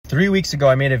3 weeks ago,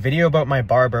 I made a video about my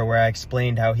barber where I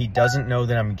explained how he doesn't know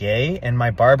that I'm gay, and my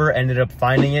barber ended up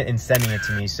finding it and sending it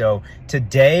to me. So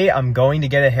today I'm going to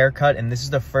get a haircut, and this is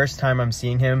the first time I'm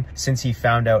seeing him since he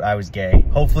found out I was gay.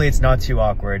 Hopefully it's not too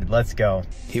awkward. Let's go.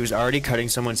 He was already cutting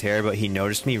someone's hair, but he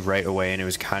noticed me right away and it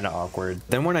was kind of awkward.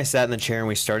 Then when I sat in the chair and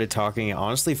we started talking, it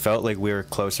honestly felt like we were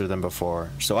closer than before.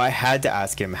 So I had to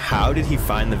ask him, how did he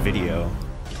find the video?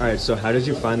 Alright, so how did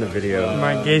you find the video?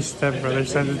 My gay stepbrother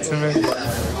sent it to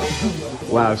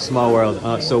me. Wow, small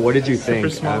world. So what did you think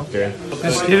after?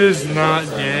 This kid is not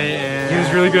gay and he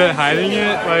was really good at hiding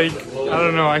it. Like, I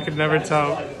don't know, I could never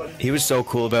tell. He was so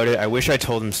cool about it. I wish I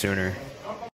told him sooner.